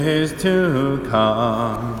is to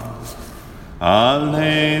come.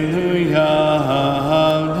 Alleluia,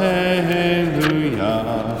 alleluia,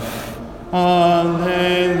 alleluia.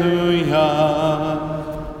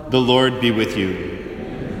 The Lord be with you.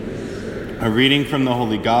 A reading from the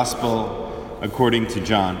Holy Gospel according to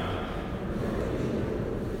John.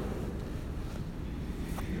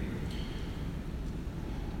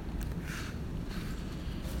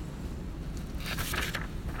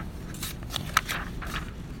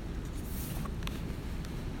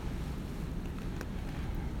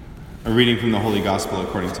 A reading from the Holy Gospel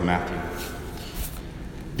according to Matthew.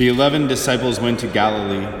 The 11 disciples went to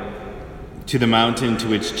Galilee, to the mountain to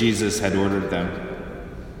which Jesus had ordered them.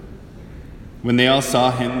 When they all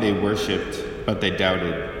saw him, they worshipped, but they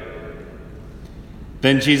doubted.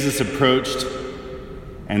 Then Jesus approached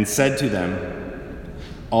and said to them,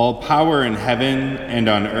 "All power in heaven and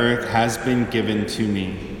on earth has been given to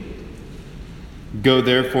me. Go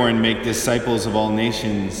therefore and make disciples of all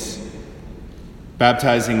nations,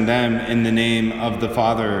 baptizing them in the name of the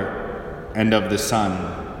Father and of the Son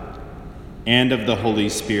and of the Holy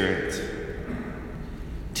Spirit,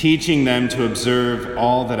 teaching them to observe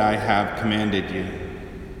all that I have commanded you.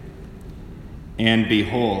 And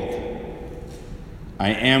behold, I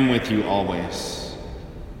am with you always,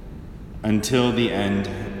 until the end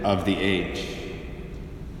of the age."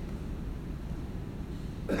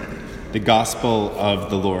 The Gospel of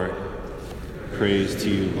the Lord. Praise to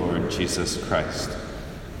you, Lord Jesus Christ.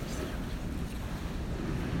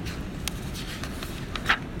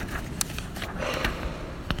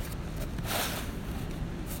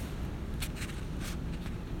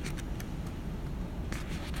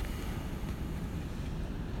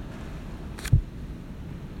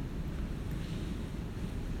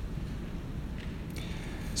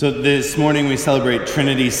 So this morning we celebrate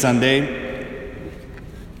Trinity Sunday,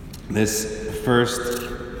 this first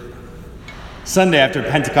Sunday after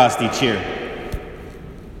Pentecost each year.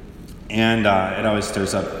 And it always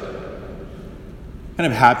stirs up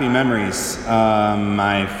kind of happy memories.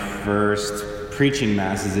 My first preaching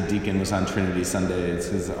mass as a deacon was on Trinity Sunday.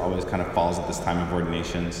 It always kind of falls at this time of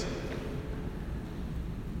ordinations.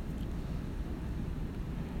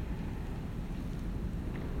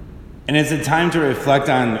 And it's a time to reflect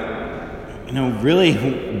on, really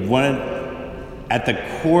what at the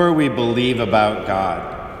core we believe about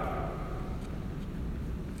God.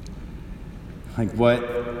 Like what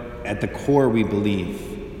at the core we believe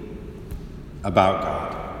about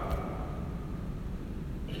God.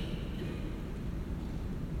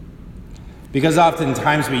 Because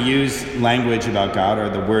oftentimes we use language about God, or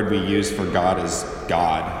the word we use for God is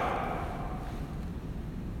God.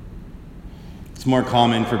 It's more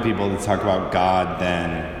common for people to talk about God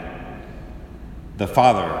than the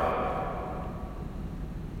Father.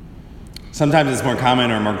 Sometimes it's more common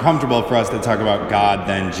or more comfortable for us to talk about God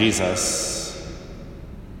than Jesus.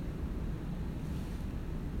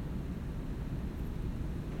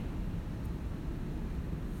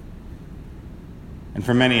 And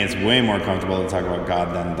for many, it's way more comfortable to talk about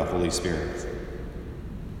God than the Holy Spirit.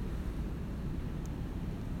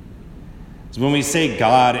 So when we say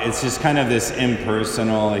God, it's just kind of this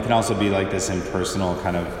impersonal, it can also be like this impersonal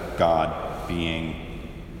kind of God being.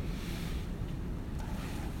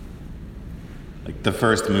 Like the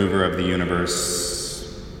first mover of the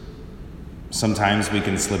universe. Sometimes we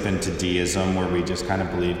can slip into deism where we just kind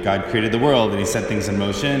of believe God created the world and he set things in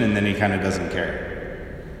motion and then he kind of doesn't care.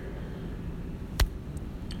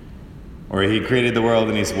 Or he created the world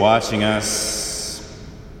and he's watching us,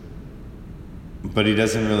 but he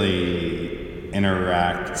doesn't really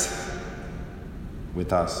interact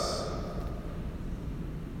with us.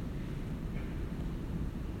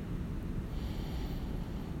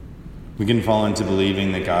 We can fall into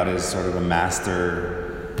believing that God is sort of a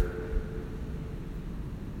master,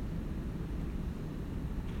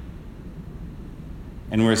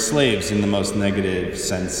 and we're slaves in the most negative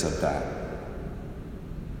sense of that.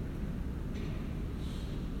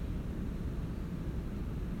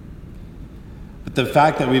 But the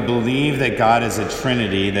fact that we believe that God is a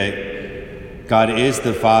Trinity, that God is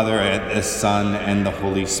the Father, the Son, and the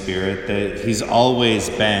Holy Spirit, that he's always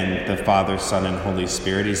been the Father, Son, and Holy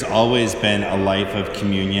Spirit. He's always been a life of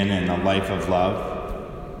communion and a life of love.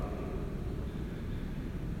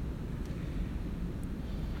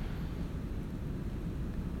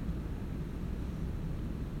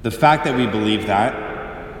 The fact that we believe that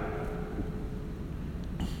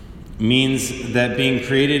means that being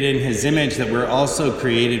created in his image, that we're also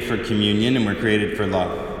created for communion and we're created for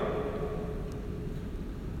love.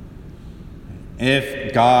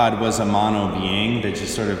 If God was a mono being that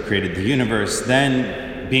just sort of created the universe,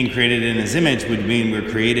 then being created in his image would mean we're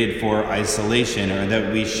created for isolation, or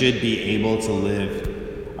that we should be able to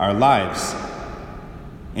live our lives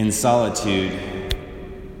in solitude,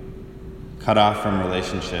 cut off from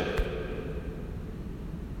relationship.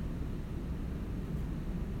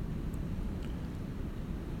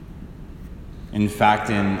 In fact,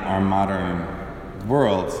 in our modern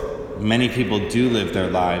world, many people do live their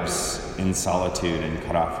lives in solitude and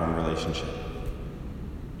cut off from relationship.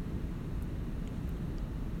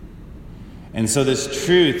 And so this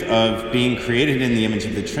truth of being created in the image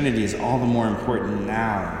of the Trinity is all the more important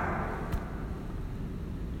now.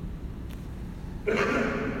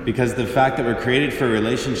 Because the fact that we're created for a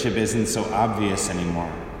relationship isn't so obvious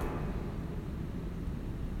anymore.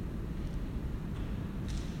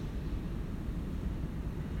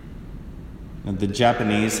 The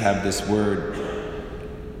Japanese have this word,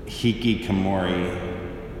 hikikomori.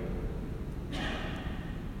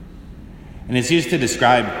 And it's used to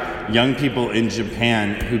describe young people in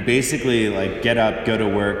Japan who basically get up, go to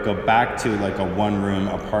work, go back to a one-room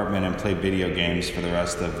apartment and play video games for the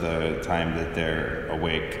rest of the time that they're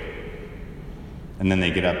awake. And then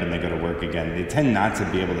they get up and they go to work again. They tend not to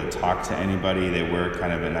be able to talk to anybody. They work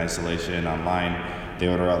kind of in isolation online. They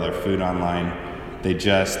order all their food online. They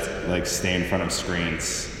just stay in front of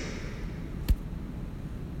screens.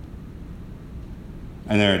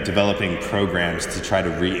 And they're developing programs to try to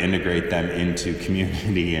reintegrate them into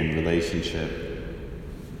community and relationship.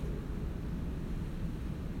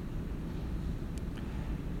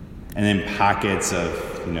 And in pockets of,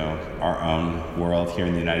 our own world here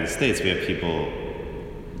in the United States, we have people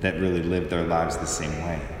that really live their lives the same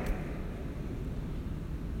way.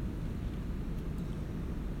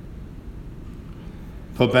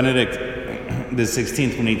 Pope Benedict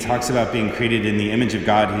XVI, when he talks about being created in the image of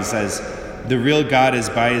God, he says, the real God is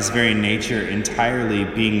by his very nature entirely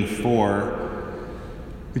being for,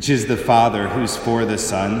 which is the Father who's for the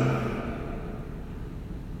Son,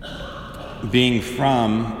 being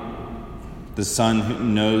from the Son who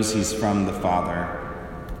knows he's from the Father,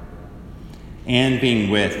 and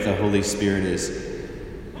being with the Holy Spirit is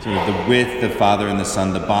sort of the with the Father and the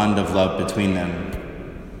Son, the bond of love between them.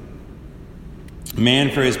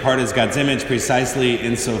 Man, for his part, is God's image precisely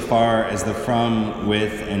insofar as the from,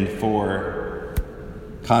 with, and for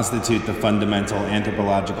constitute the fundamental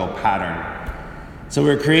anthropological pattern. So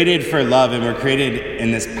we're created for love, and we're created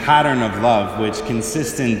in this pattern of love, which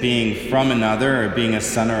consists in being from another, or being a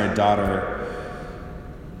son or a daughter,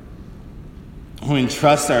 who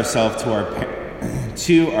entrust ourselves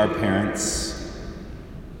to our parents.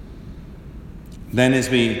 Then as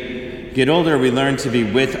we get older, we learn to be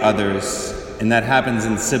with others. And that happens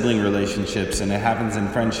in sibling relationships, and it happens in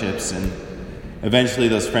friendships, and eventually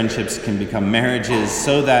those friendships can become marriages,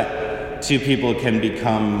 so that two people can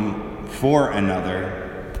become for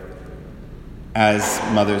another as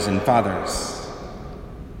mothers and fathers.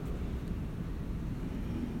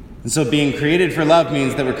 And so being created for love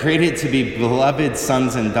means that we're created to be beloved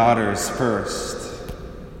sons and daughters first,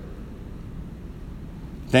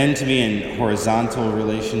 then to be in horizontal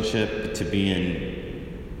relationship, to be in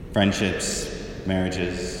friendships,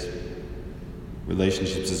 marriages,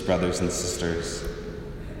 relationships as brothers and sisters.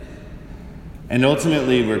 And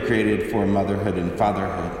ultimately, we're created for motherhood and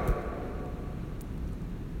fatherhood.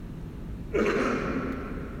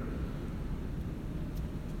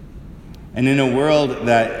 And in a world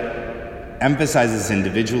that emphasizes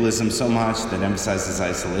individualism so much, that emphasizes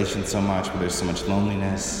isolation so much, where there's so much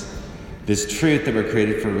loneliness, this truth that we're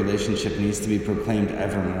created for relationship needs to be proclaimed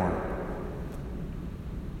ever more.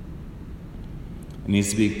 It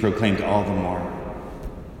needs to be proclaimed all the more.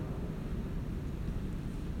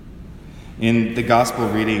 In the gospel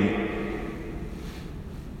reading,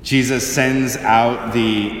 Jesus sends out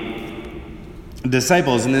the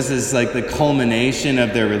disciples, and this is the culmination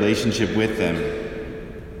of their relationship with them.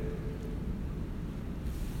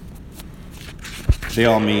 They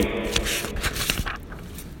all meet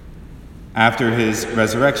after his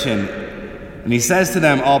resurrection. And he says to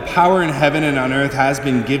them, all power in heaven and on earth has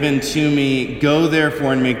been given to me. Go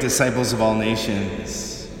therefore and make disciples of all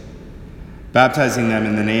nations, baptizing them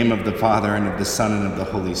in the name of the Father and of the Son and of the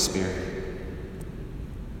Holy Spirit.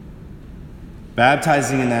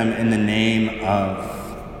 Baptizing them in the name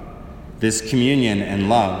of this communion and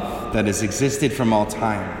love that has existed from all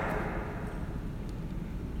time,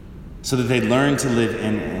 so that they learn to live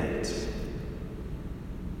in it.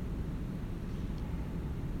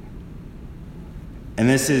 And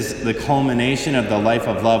this is the culmination of the life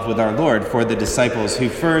of love with our Lord for the disciples who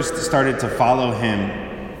first started to follow him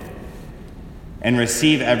and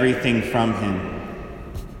receive everything from him.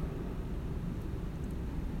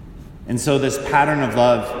 And so this pattern of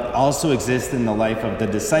love also exists in the life of the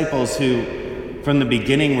disciples who, from the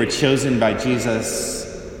beginning, were chosen by Jesus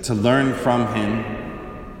to learn from him,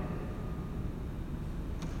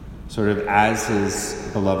 sort of as his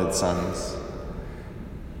beloved sons.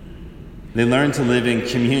 They learn to live in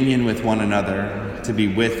communion with one another, to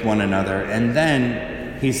be with one another, and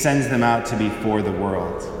then he sends them out to be for the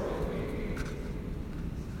world.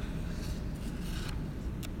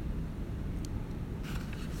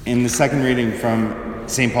 In the second reading from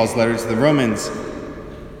St. Paul's letter to the Romans,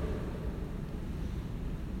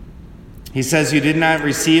 he says, "You did not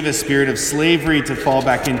receive a spirit of slavery to fall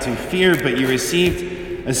back into fear, but you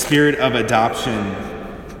received a spirit of adoption,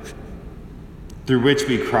 through which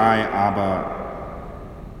we cry, Abba,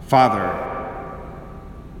 Father.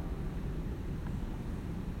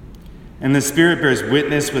 And the Spirit bears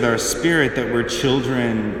witness with our spirit that we're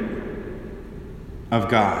children of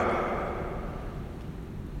God."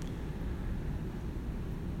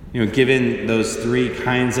 Given those three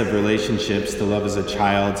kinds of relationships, to love as a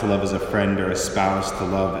child, to love as a friend or a spouse, to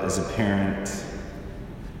love as a parent,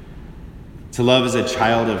 to love as a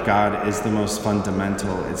child of God is the most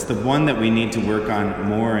fundamental. It's the one that we need to work on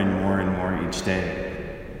more and more and more each day.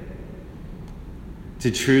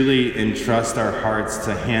 To truly entrust our hearts,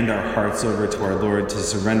 to hand our hearts over to our Lord, to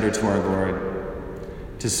surrender to our Lord,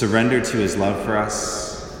 to surrender to his love for us.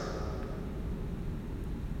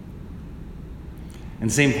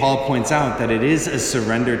 And St. Paul points out that it is a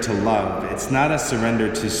surrender to love. It's not a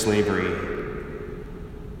surrender to slavery.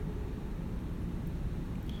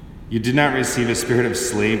 You did not receive a spirit of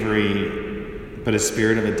slavery, but a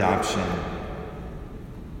spirit of adoption.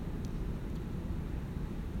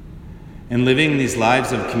 And living these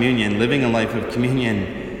lives of communion, living a life of communion,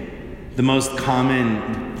 the most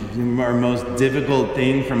common or most difficult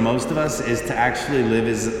thing for most of us is to actually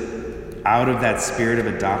live out of that spirit of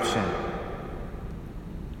adoption.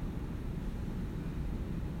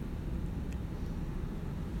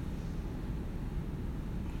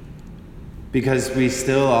 Because we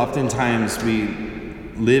still oftentimes we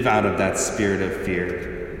live out of that spirit of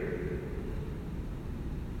fear.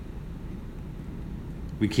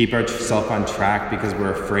 We keep ourselves on track because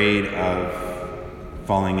we're afraid of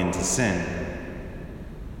falling into sin.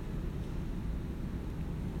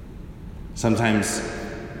 Sometimes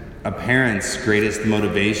a parent's greatest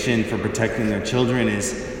motivation for protecting their children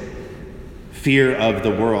is fear of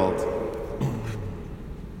the world.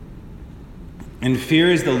 And fear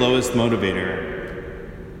is the lowest motivator.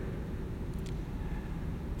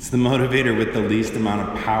 It's the motivator with the least amount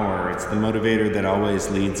of power. It's the motivator that always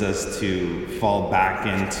leads us to fall back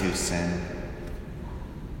into sin.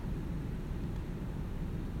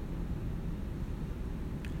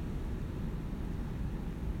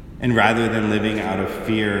 And rather than living out of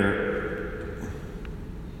fear,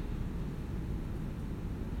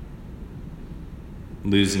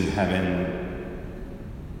 losing heaven,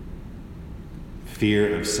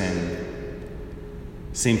 fear of sin,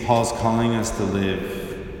 St. Paul's calling us to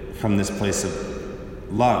live from this place of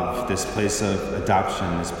love, this place of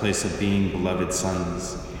adoption, this place of being beloved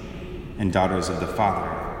sons and daughters of the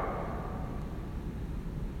Father.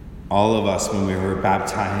 All of us, when we were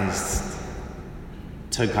baptized,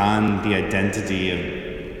 took on the identity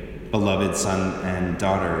of beloved son and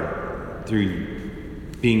daughter. Through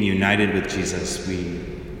being united with Jesus, we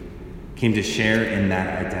came to share in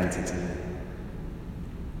that identity.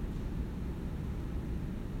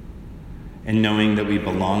 And knowing that we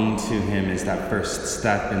belong to him is that first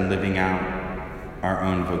step in living out our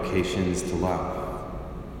own vocations to love.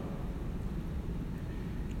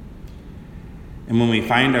 And when we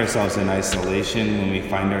find ourselves in isolation, when we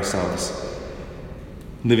find ourselves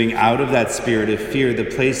living out of that spirit of fear, the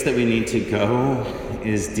place that we need to go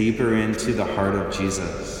is deeper into the heart of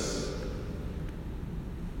Jesus.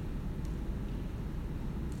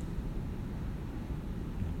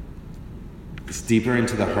 It's deeper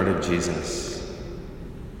into the heart of Jesus.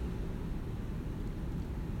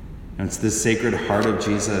 And it's this sacred heart of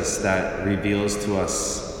Jesus that reveals to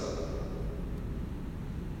us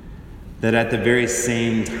that at the very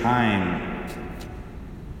same time,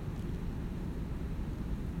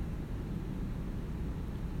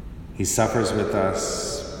 he suffers with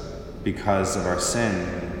us because of our sin.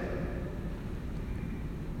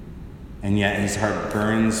 And yet his heart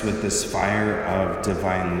burns with this fire of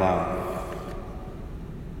divine love.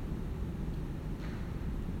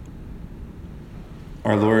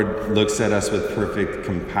 Our Lord looks at us with perfect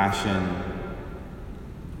compassion,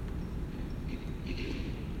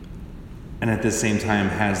 and at the same time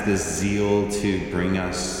has this zeal to bring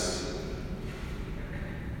us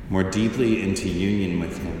more deeply into union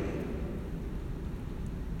with him.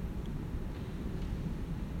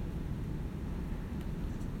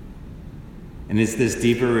 And it's this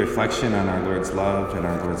deeper reflection on our Lord's love and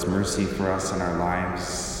our Lord's mercy for us in our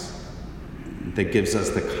lives that gives us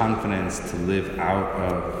the confidence to live out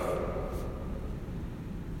of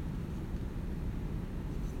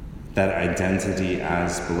that identity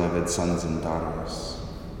as beloved sons and daughters.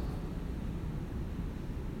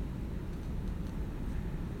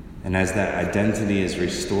 And as that identity is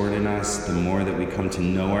restored in us, the more that we come to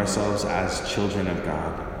know ourselves as children of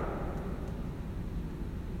God,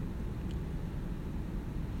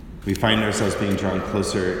 we find ourselves being drawn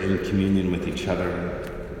closer in communion with each other.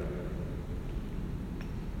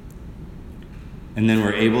 And then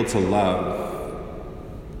we're able to love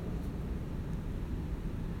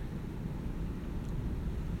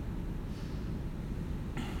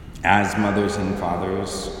as mothers and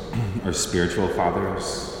fathers, or spiritual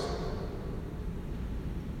fathers,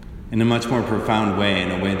 in a much more profound way,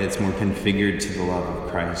 in a way that's more configured to the love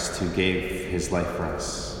of Christ, who gave his life for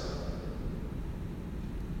us.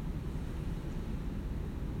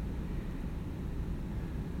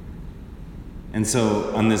 And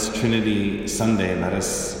so on this Trinity Sunday, let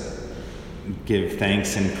us give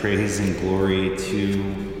thanks and praise and glory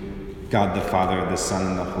to God the Father, the Son,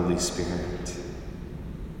 and the Holy Spirit.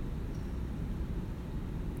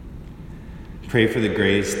 Pray for the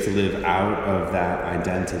grace to live out of that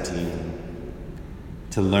identity,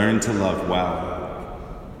 to learn to love well,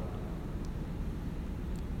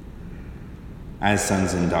 as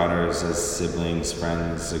sons and daughters, as siblings,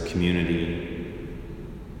 friends, a community,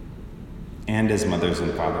 and as mothers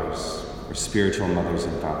and fathers, or spiritual mothers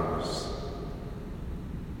and fathers,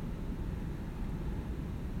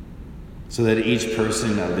 so that each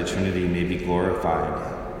person of the Trinity may be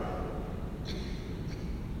glorified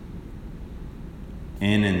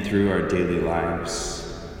in and through our daily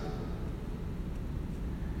lives,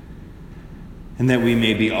 and that we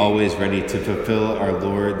may be always ready to fulfill our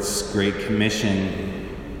Lord's great commission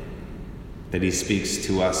that he speaks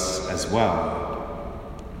to us as well.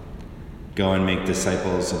 Go and make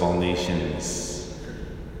disciples of all nations,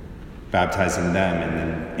 baptizing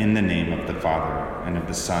them in the name of the Father, and of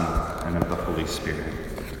the Son, and of the Holy Spirit.